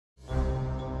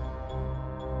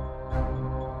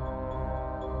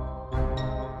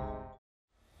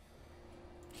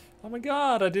Oh my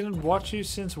god, I didn't watch you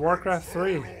since Warcraft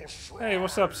 3. Hey,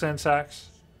 what's up, Sensax?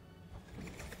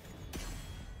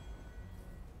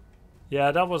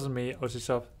 Yeah, that wasn't me,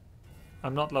 Osisop.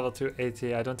 I'm not level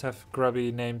 280. I don't have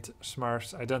Grubby named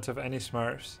Smurfs. I don't have any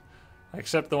Smurfs.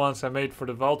 Except the ones I made for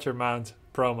the Vulture Mount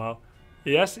promo.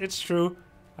 Yes, it's true.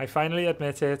 I finally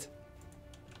admit it.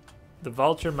 The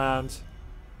Vulture Mount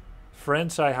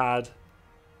friends I had,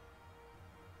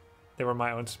 they were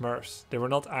my own Smurfs. They were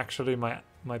not actually my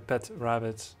pet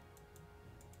rabbits.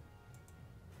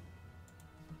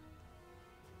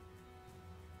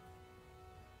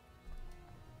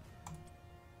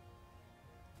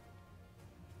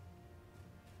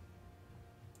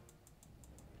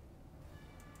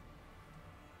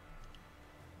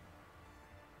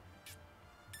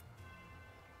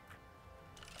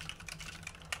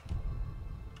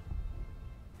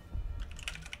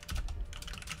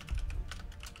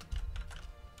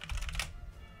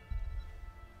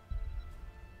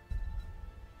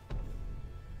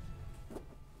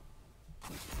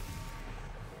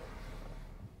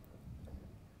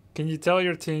 Can you tell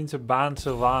your team to ban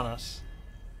Sylvanas?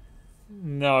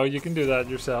 No, you can do that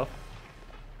yourself.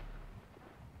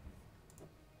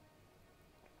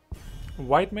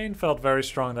 Whitemane felt very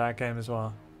strong that game as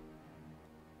well.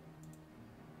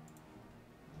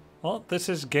 Well, this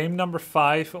is game number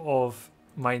 5 of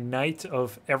my night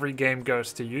of every game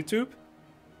goes to YouTube.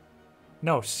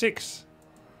 No, 6.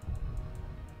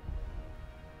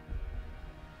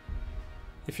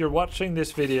 If you're watching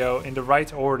this video in the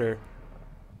right order,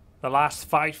 the last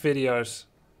 5 videos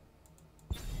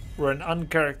were an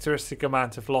uncharacteristic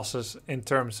amount of losses in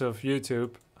terms of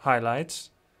YouTube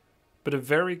highlights, but a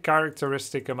very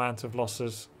characteristic amount of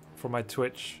losses for my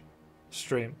Twitch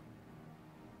stream.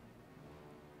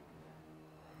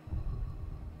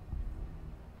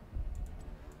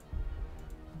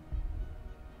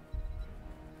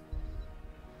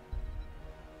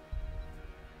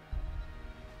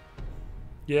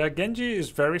 Yeah, Genji is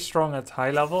very strong at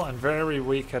high level and very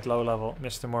weak at low level,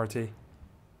 Mr. Morty.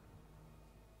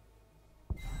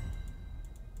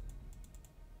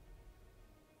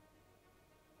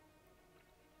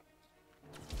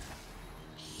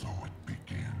 So it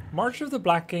begins. March of the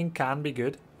Black King can be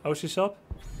good, Osisop,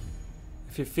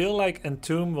 if you feel like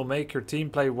Entomb will make your team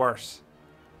play worse.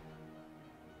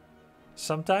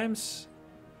 Sometimes,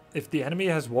 if the enemy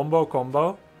has wombo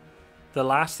combo, the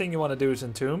last thing you want to do is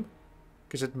Entomb,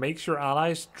 because it makes your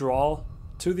allies draw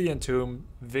to the Entomb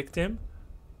victim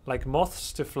like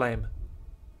moths to flame.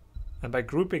 And by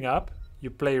grouping up, you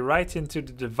play right into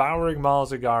the Devouring Maul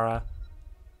Zagara.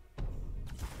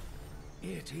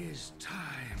 It is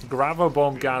time. Gravo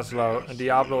Bomb Gazlo and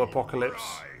Diablo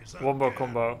Apocalypse wombo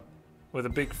combo with a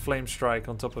big flame strike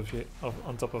on top of it.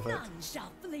 None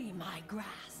shall flee my grasp.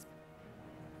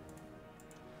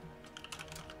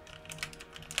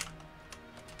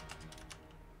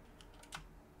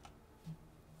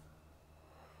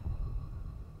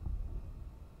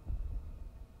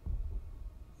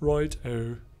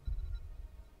 Right-o.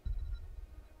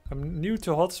 I'm new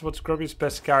to HOTS. What's Grubby's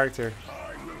best character?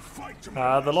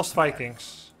 The Lost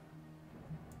Vikings.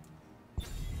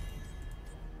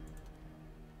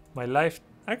 My life...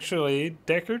 Actually,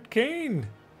 Deckard Cain.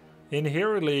 In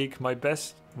Hero League, my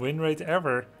best win rate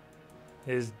ever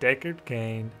is Deckard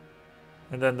Cain.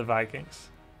 And then the Vikings.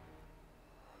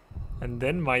 And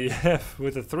then my F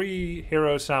with a 3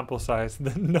 hero sample size.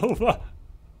 The Nova.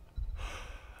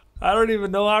 I don't even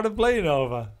know how to play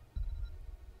Nova.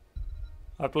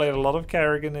 I played a lot of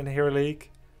Kerrigan in Hero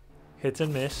League. Hit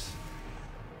and miss.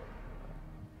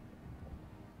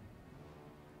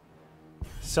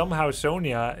 Somehow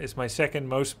Sonya is my second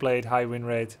most played high win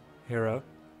rate hero.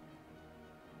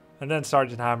 And then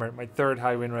Sergeant Hammer, my third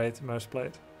high win rate most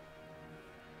played.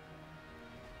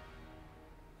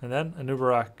 And then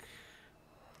Anubarak.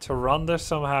 Tyrande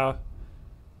somehow.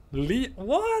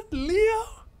 What? Leo?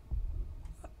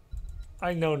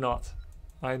 I know not.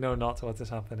 I know not what is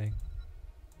happening.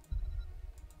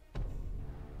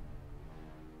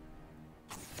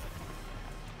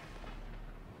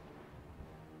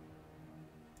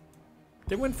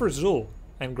 They went for Zul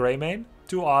and Greymane,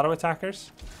 2 auto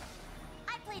attackers.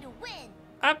 I play to win.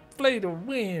 I play to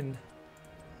win.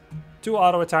 2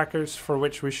 auto attackers for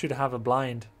which we should have a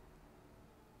blind.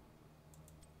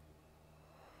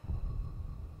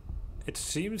 It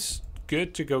seems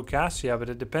good to go Cassia, but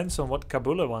it depends on what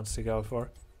Kabula wants to go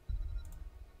for.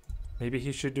 Maybe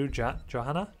he should do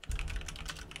Johanna?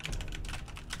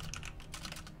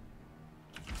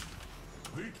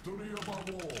 Victory above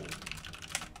all.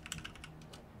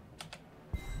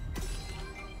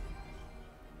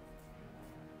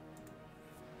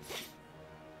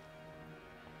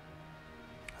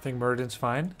 I think Murden's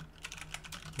fine.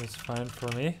 That's fine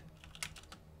for me.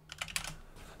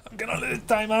 I'm gonna let it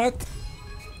time out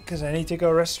because I need to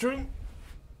go restroom.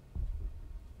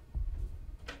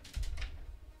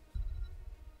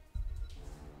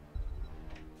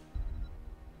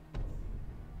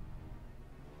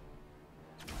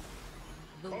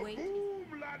 The wait.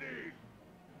 Boom, laddie!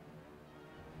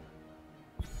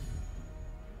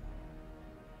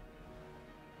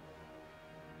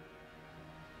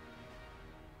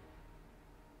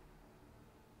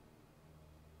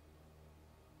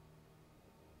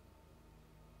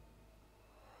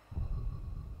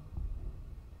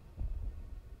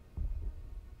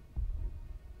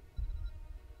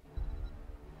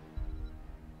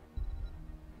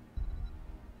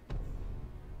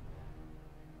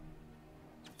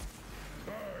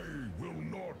 I will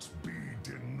not be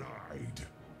denied.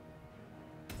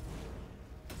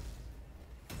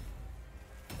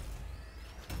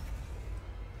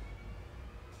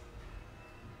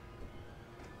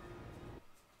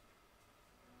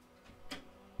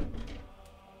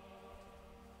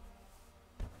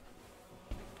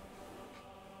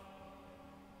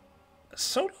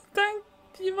 Solo tank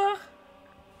diva?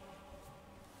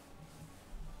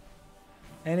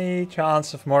 Any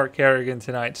chance of more Kerrigan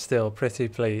tonight still? Pretty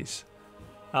please.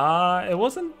 It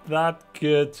wasn't that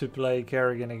good to play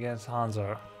Kerrigan against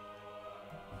Hanzo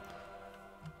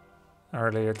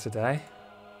earlier today.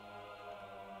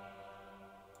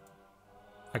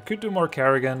 I could do more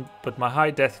Kerrigan, but my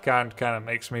high death count kind of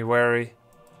makes me wary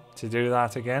to do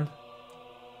that again.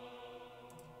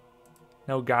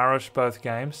 No Garrosh both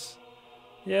games.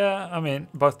 Yeah, I mean,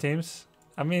 both teams.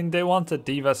 I mean, they want a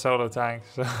diva solo tank,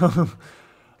 so...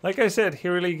 Like I said,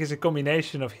 Hero League is a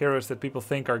combination of heroes that people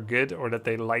think are good or that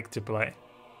they like to play.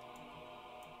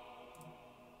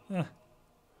 Yeah.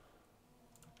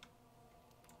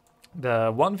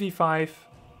 The 1v5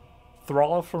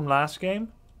 Thrall from last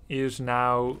game is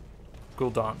now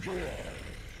Gul'dan.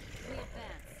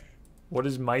 What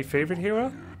is my favorite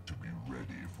hero?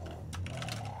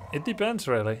 It depends,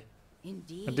 really.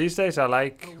 And these days I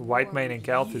like Whitemane and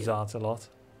Kel'Thuzad a lot.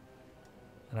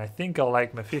 And I think I'll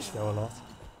like Mephisto a lot.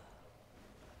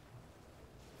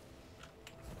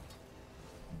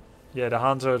 Yeah, the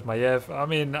Hanzo is Maiev. I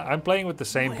mean, I'm playing with the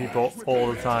same people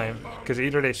all the time. Because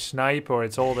either they snipe or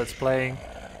it's all that's playing.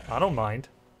 I don't mind.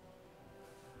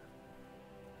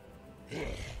 Yes,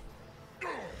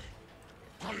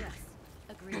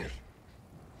 agreed.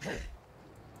 Fresh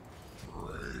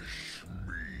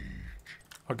meat.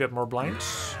 I'll get more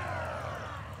blinds.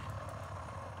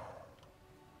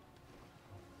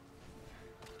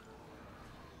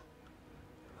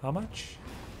 How much?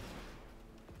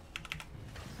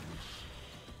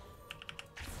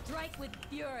 Strike with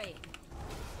fury.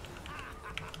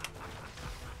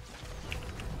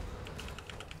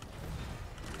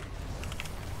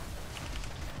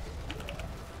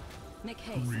 Make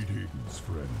haste. Greetings,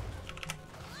 friend.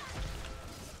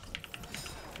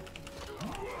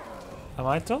 Am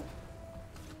I top?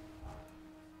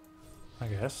 I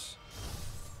guess.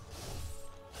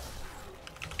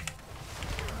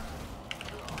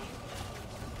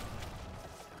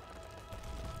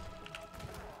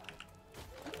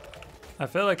 I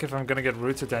feel like if I'm gonna get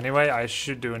rooted anyway, I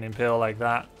should do an impale like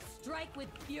that. Strike with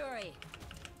fury.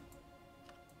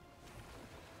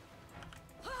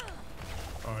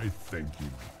 I thank you.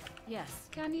 Yes.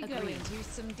 Can you go agreed. into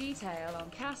some detail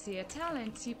on Cassia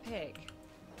talents you pick?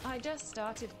 I just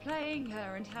started playing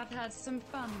her and have had some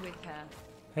fun with her.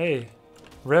 Hey,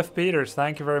 Rev Peters,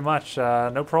 thank you very much.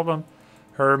 No problem.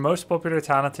 Her most popular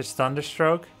talent is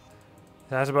Thunderstroke. It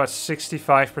has about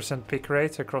 65% pick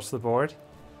rate across the board.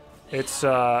 It's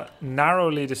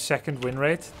narrowly the second win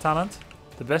rate talent.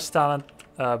 The best talent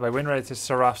by win rate is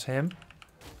Seraph's Hymn.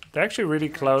 They're actually really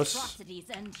close. Atrocities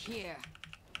end here.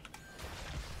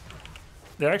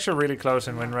 They're actually really close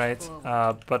in win rate.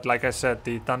 But like I said,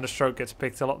 the Thunderstroke gets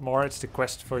picked a lot more. It's the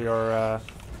quest for your... oh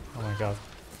my god.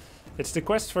 It's the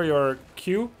quest for your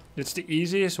Q. It's the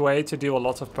easiest way to deal a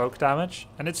lot of poke damage.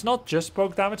 And it's not just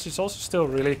poke damage, it's also still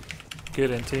really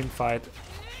good in team fight.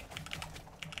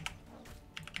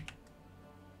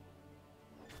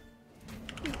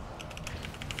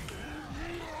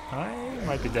 I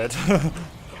might be dead.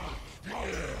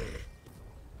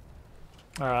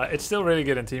 It's still really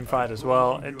good in team fight as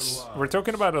well. We're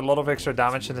talking about a lot of extra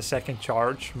damage in the second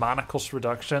charge, mana cost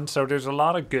reduction, so there's a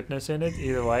lot of goodness in it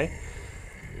either way.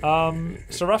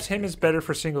 Seraph's Hymn is better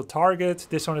for single target.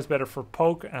 This one is better for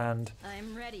poke, and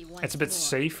I'm ready once it's a bit more.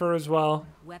 safer as well.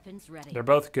 Weapons ready. They're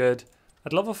both good.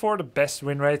 At level 4, the best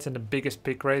win rate and the biggest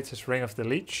pick rate is Ring of the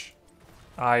Leech.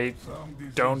 I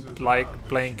don't like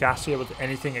playing Cassia with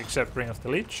anything except Ring of the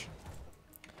Leech.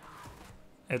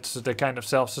 It's the kind of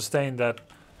self-sustain that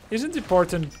isn't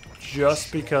important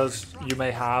just because you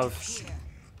may have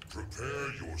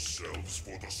Prepare yourselves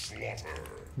for the slaughter.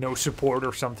 no support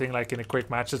or something like in a quick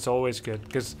match. It's always good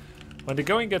because when the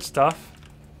going gets tough,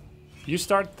 you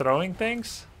start throwing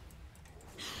things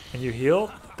and you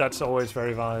heal. That's always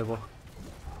very valuable.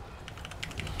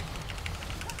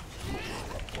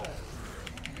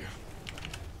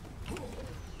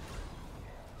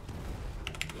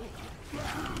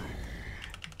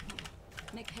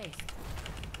 Make haste.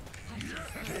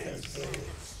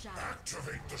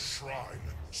 Activate the shrine.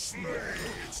 Slay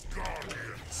its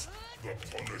guardians. The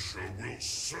Punisher will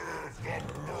serve the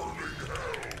burning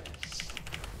hells.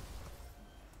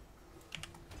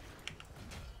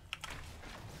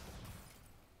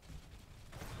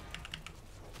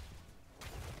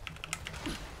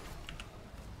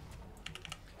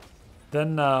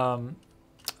 Then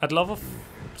at level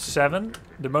 7,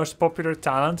 the most popular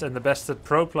talent and the best at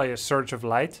pro play is Surge of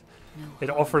Light. It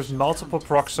offers multiple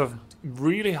procs of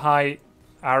really high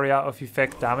area of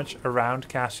effect damage around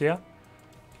Cassia.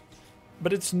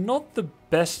 But it's not the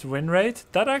best win rate.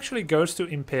 That actually goes to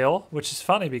Impale, which is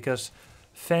funny because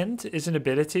Fend is an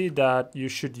ability that you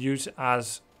should use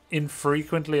as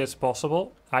infrequently as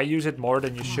possible. I use it more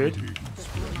than you should.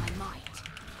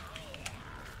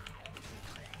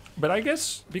 But I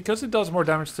guess because it does more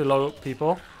damage to low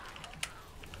people,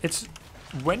 it's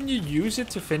when you use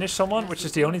it to finish someone, which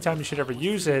is the only time you should ever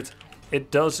use it, it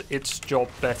does its job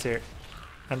better.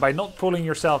 And by not pulling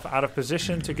yourself out of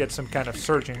position to get some kind of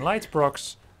surging light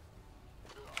procs,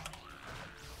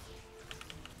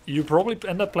 you probably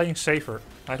end up playing safer.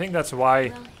 I think that's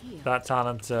why that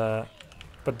talent...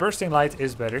 but bursting light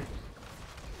is better.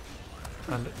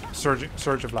 And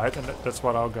surge of light, and that's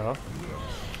what I'll go.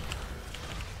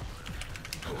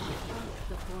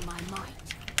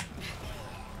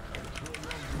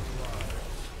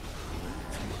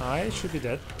 I should be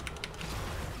dead.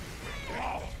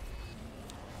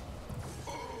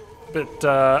 But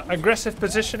aggressive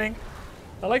positioning.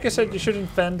 Like I said, you shouldn't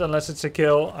fend unless it's a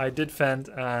kill. I did fend,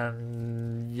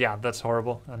 and yeah, that's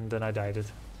horrible. And then I died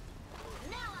it.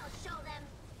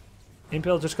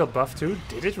 Impale just got buffed too.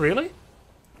 Did it really?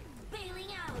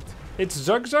 It's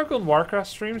Zug Zug on Warcraft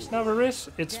streams now, Varis.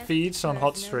 It feeds on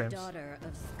hot streams. Daughter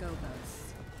of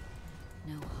Skobos.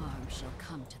 No harm shall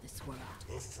come to this world.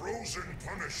 The frozen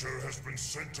Punisher has been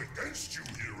sent against you,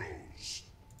 heroes.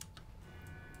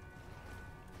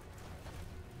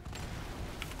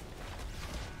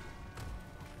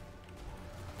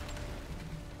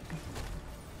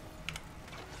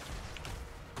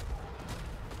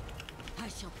 I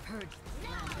shall purge the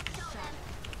land of shadow.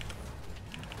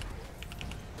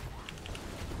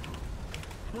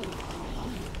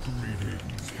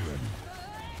 Greetings, friend.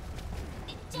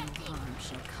 No harm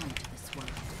shall come to this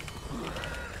world.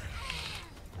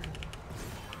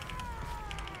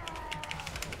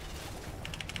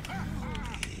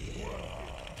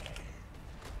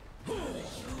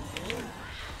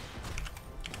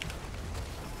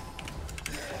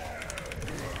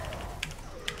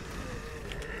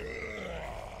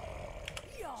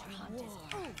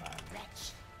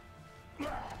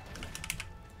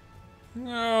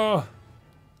 No.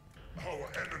 Our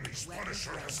enemy's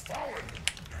Punisher has fallen.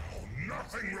 Now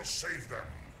nothing will save them.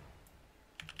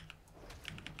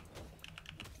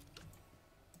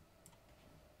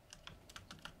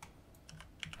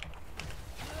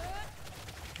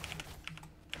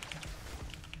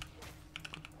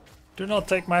 Do not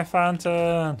take my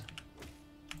fountain.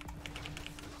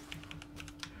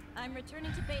 I'm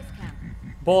returning to base camp.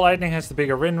 Ball Lightning has the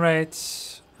bigger win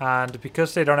rates, and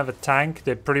because they don't have a tank,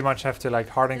 they pretty much have to like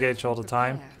hard engage all the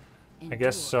time. I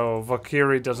guess so.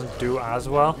 Valkyrie doesn't do as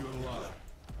well.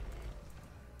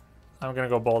 I'm gonna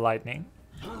go Ball Lightning.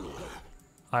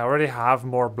 I already have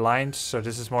more blinds, so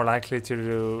this is more likely to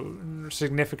do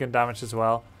significant damage as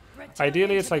well.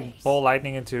 Ideally, it's like Ball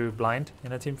Lightning into blind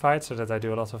in a team fight, so that I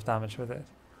do a lot of damage with it.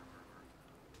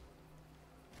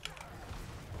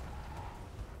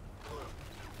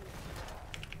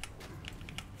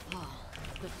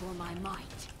 Before my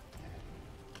might.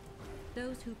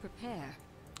 Those who prepare.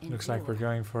 Looks like we're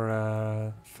going for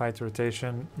a fight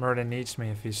rotation. Merlin needs me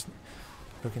if he's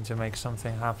looking to make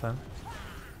something happen.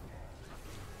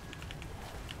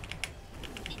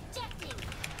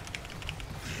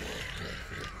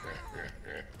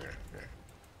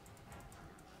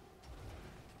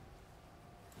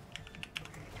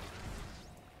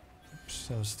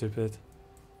 So stupid.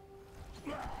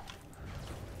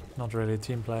 Not really a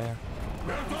team player.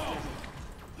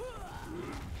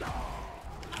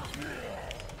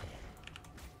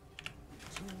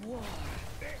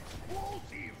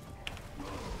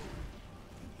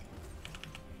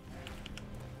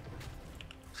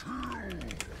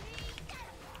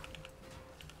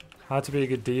 How to be a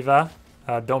good diva?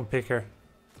 Don't pick her.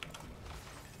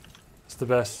 It's the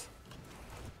best.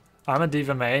 I'm a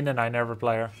diva main and I never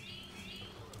play her.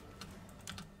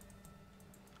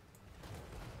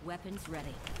 Weapons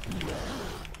ready.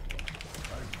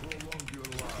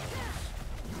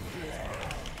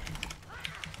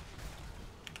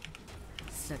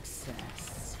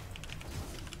 Success.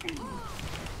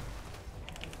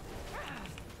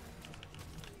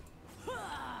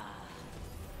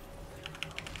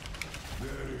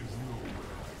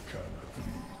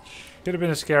 Could have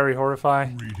been a scary horrify.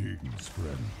 Greetings,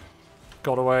 friend.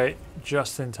 Got away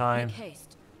just in time Make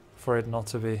haste. for it not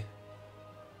to be.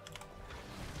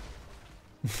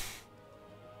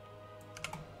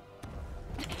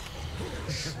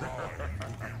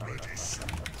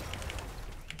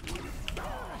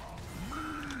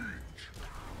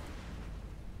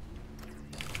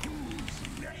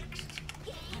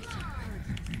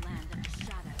 Land of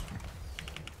shadow.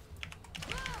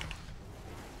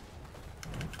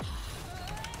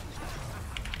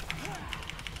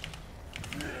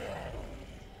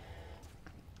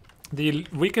 The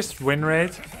weakest win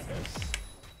rate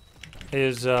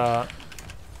is Loose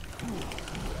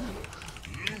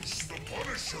the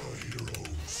Punisher,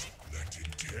 heroes. Let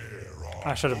it tear off.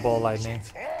 I should have ball lightning.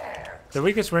 The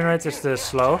weakest win rate is the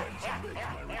slow.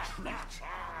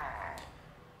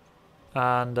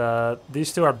 And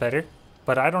these two are better.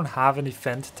 But I don't have any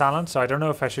Fent talent, so I don't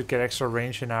know if I should get extra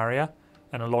range in area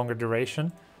and a longer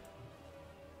duration.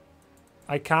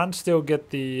 I can still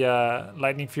get the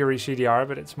Lightning Fury CDR,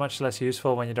 but it's much less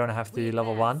useful when you don't have the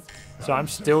level 1. So I'm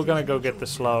still gonna go get the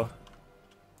slow.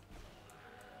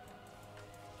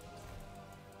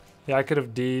 Yeah, I could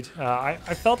have D'd. I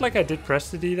felt like I did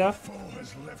press the D though. Foe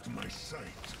has left my sight.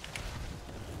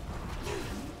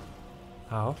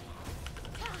 Oh.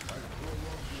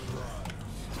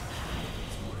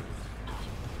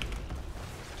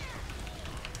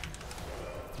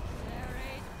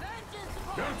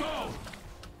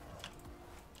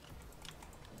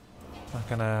 Not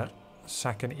gonna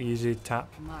sack an easy tap.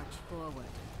 March forward.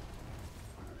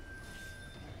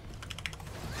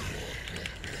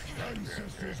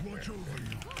 Ancestors watch over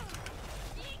you.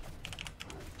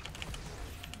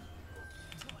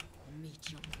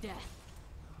 Meet your death.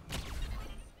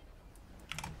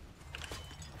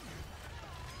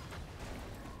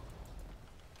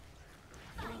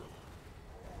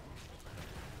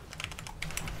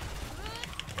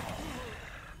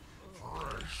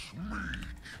 Fresh meat.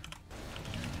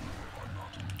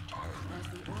 As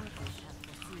the oracles have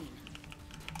foreseen.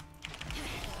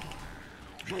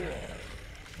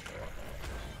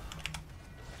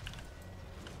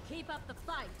 Keep up the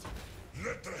fight.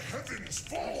 Let the heavens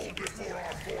fall before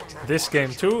our mortal. This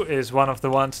game too is one of the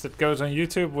ones that goes on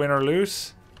YouTube, win or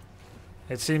lose.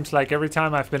 It seems like every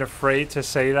time I've been afraid to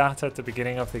say that at the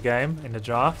beginning of the game in the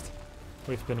draft,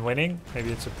 we've been winning.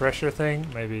 Maybe it's a pressure thing,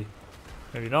 maybe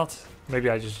not. Maybe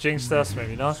I just jinxed us,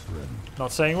 maybe not.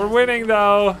 Not saying we're winning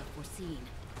though. Have foreseen.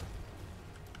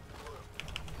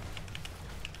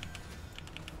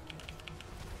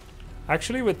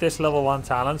 Actually, with this level 1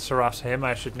 talent, Saraf's him,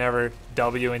 I should never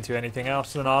W into anything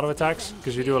else than auto attacks,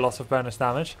 because you do a lot of bonus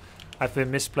damage. I've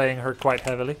been misplaying her quite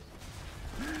heavily.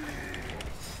 Glory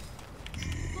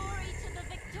to the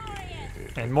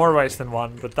victorious. In more ways than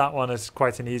one, but that one is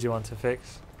quite an easy one to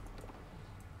fix.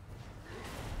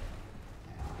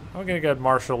 I'm gonna get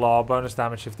martial law, bonus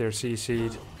damage if they're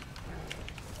CC'd.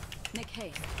 Make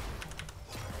haste.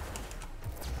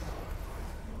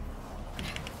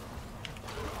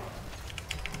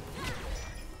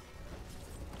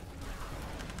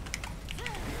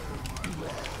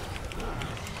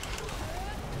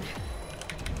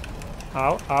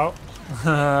 Ow, ow.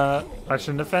 I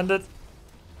shouldn't have offended.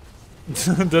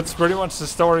 That's pretty much the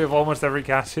story of almost every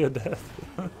Cassia death.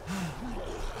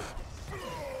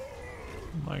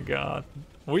 My god.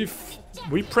 We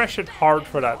pressured hard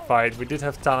for that fight. We did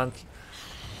have talent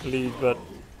lead, but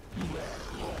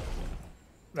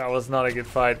that was not a good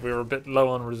fight. We were a bit low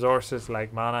on resources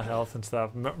like mana, health and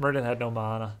stuff. Murden had no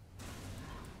mana.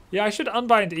 Yeah, I should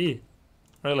unbind E.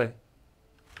 Really.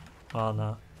 Oh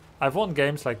no. I've won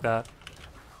games like that.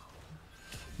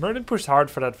 Murden pushed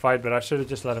hard for that fight, but I should have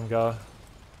just let him go.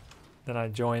 Then I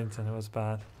joined and it was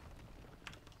bad.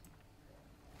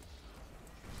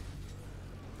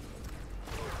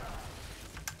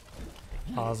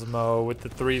 Osmo with the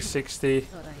 360.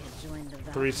 Thought I had joined the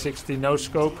battle. 360 no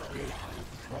scope.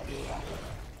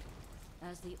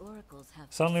 As the oracles have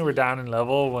Suddenly we're down in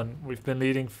level when we've been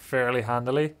leading fairly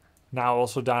handily. Now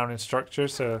also down in structure,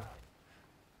 so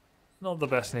not the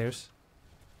best news.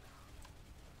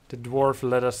 The dwarf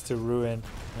led us to ruin.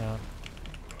 Yeah.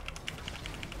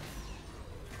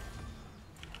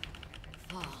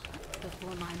 fall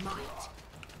before my might.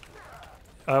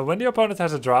 When the opponent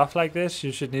has a draft like this,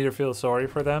 you should neither feel sorry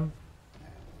for them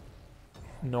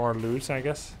nor lose, I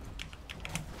guess.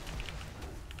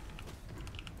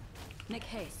 Make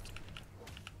haste.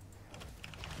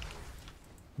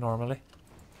 Normally.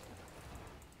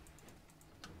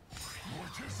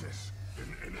 What is this?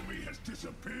 An enemy has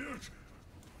disappeared?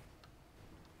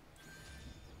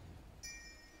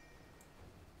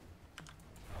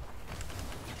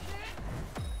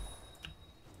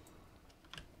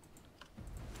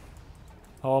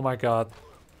 Oh my god.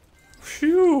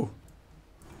 Phew!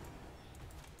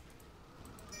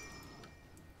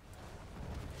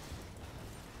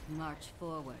 March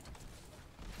forward.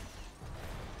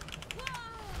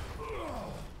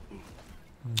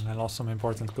 I lost some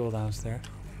important cooldowns there.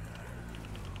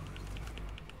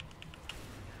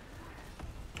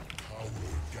 Power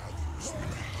gathers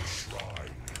within the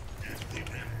shrine. It will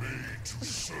be made to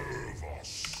serve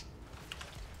us.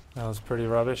 That was pretty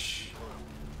rubbish.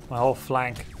 My whole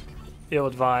flank,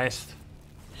 ill-advised.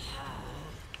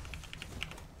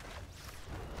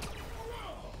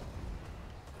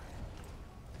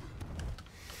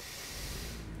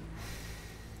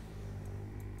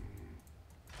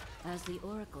 As the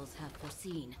oracles have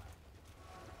foreseen.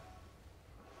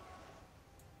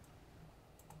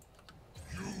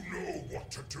 You know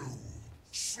what to do.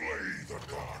 Slay the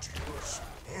Guardians.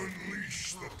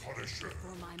 Unleash the Punisher.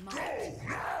 For my might. Go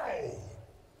now!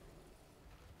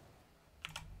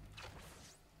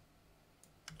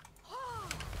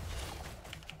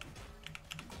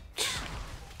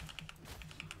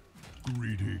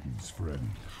 Greetings,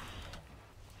 friend.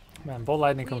 Man, Bolt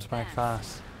Lightning comes back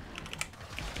fast.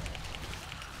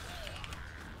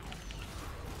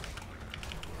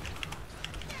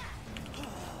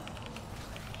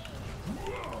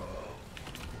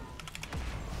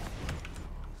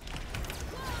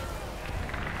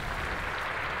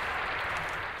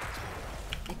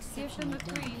 Give them a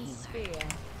green sphere.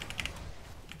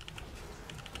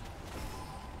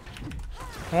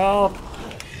 Help!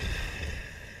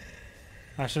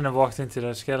 I shouldn't have walked into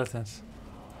those skeletons.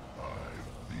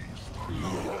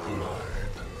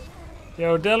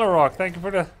 Yo, Delarock, thank you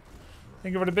for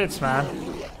the bits, man.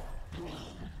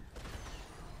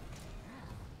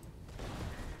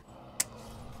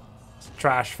 It's a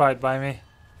trash fight by me.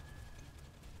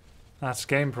 That's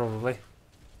game probably.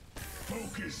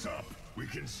 Focus up. We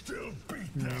can still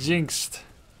beat them. Jinxed.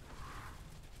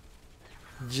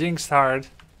 Jinxed hard.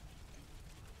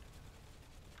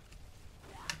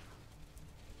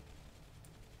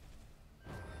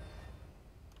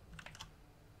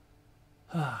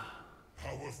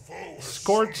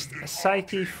 Scorched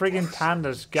Psyche Friggin'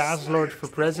 Pandas, Gaslord for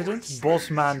President, Boss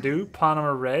Mandu,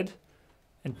 Panama Red,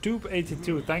 and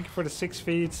Dupe82. Thank you for the 6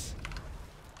 feeds.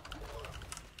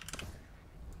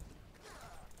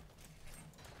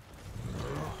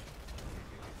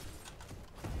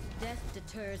 Death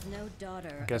deters no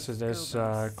daughter. I guess of it is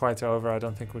Skobos. quite over. I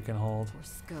don't think we can hold. Or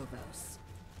Skobos.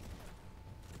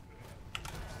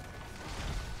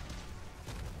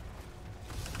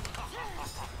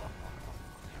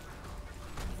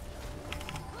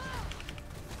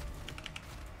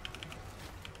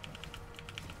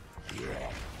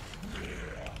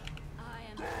 I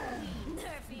am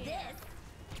this.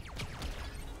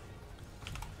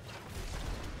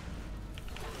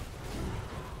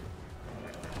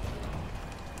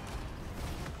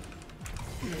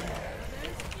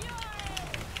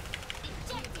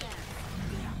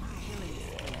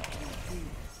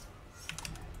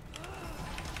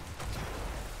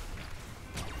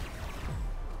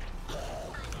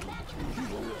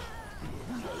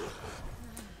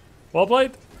 Well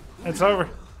played. It's over.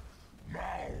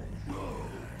 That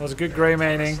was a good grey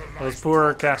maining. That was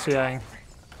poor Cassia.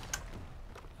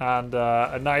 And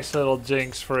a nice little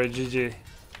jinx for a GG.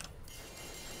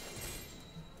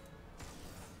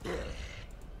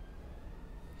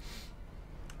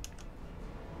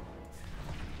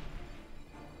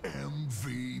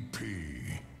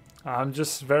 MVP. I'm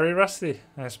just very rusty,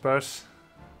 I suppose.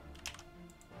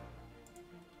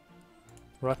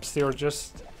 Rusty or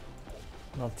just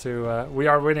not too. We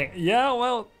are winning. Yeah,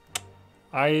 well,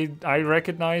 I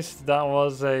recognized that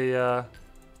was a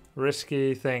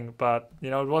risky thing, but you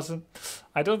know it wasn't.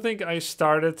 I don't think I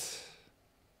started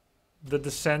the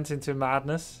descent into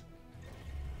madness.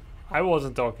 I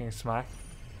wasn't talking smack.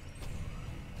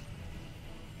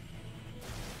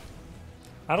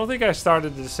 I don't think I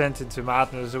started the descent into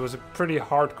madness. It was a pretty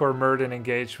hardcore Murden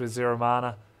engaged with 0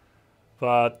 mana,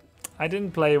 but I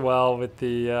didn't play well with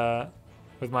the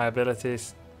with my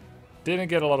abilities. Didn't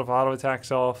get a lot of auto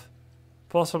attacks off.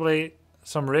 Possibly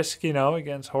some risk, you know,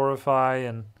 against Horrify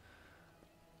and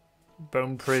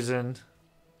Bone prison.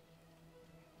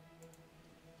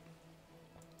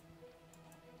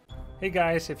 Hey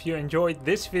guys, if you enjoyed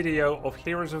this video of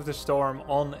Heroes of the Storm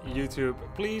on YouTube,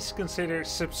 please consider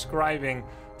subscribing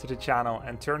to the channel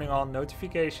and turning on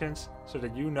notifications so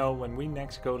that you know when we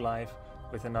next go live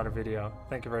with another video.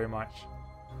 Thank you very much.